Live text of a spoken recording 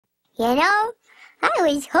You know, I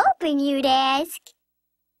was hoping you'd ask.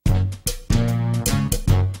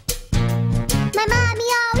 My mommy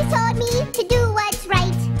always told me to do what's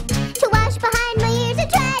right, to wash behind my ears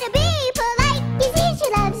and try to be polite. You see,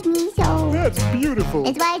 she loves me so. That's beautiful.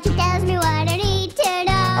 That's why she tells me what I need to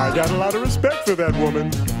know. I got a lot of respect for that woman.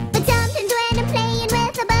 But sometimes when I'm playing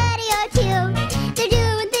with a buddy or two, they're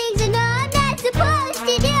doing things I know I'm not supposed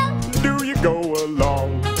to do. Do you go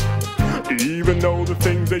along, even though the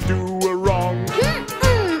things they do are wrong?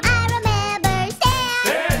 I remember,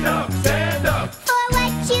 Stand up for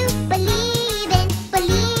what you believe in,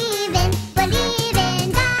 believe in, believe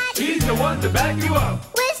in God. He's the one to back you up.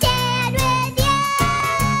 We'll stand with you.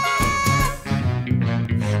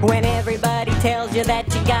 When everybody tells you that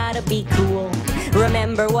you gotta be cool,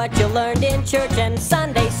 remember what you learned in church and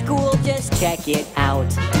Sunday school. Just check it out.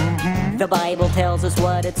 The Bible tells us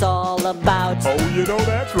what it's all about. Oh, you know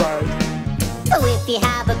that's right. So if you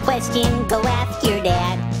have a question, go ask your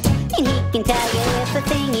dad, and he can tell you if a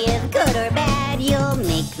thing is good or bad. You'll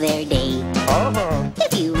make their day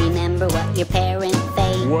if you remember what your parents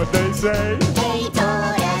say. What they say? They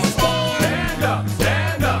told us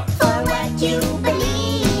Stand up for what you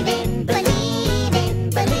believe in, believe in,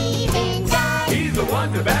 believe in God. He's the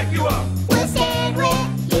one to back you up. We'll stand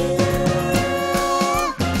with you.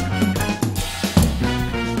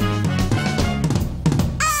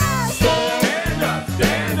 Oh,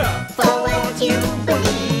 Stand up for what you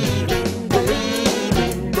believe in, believe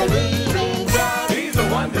in, believe in God. He's the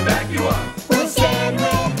one to back you up.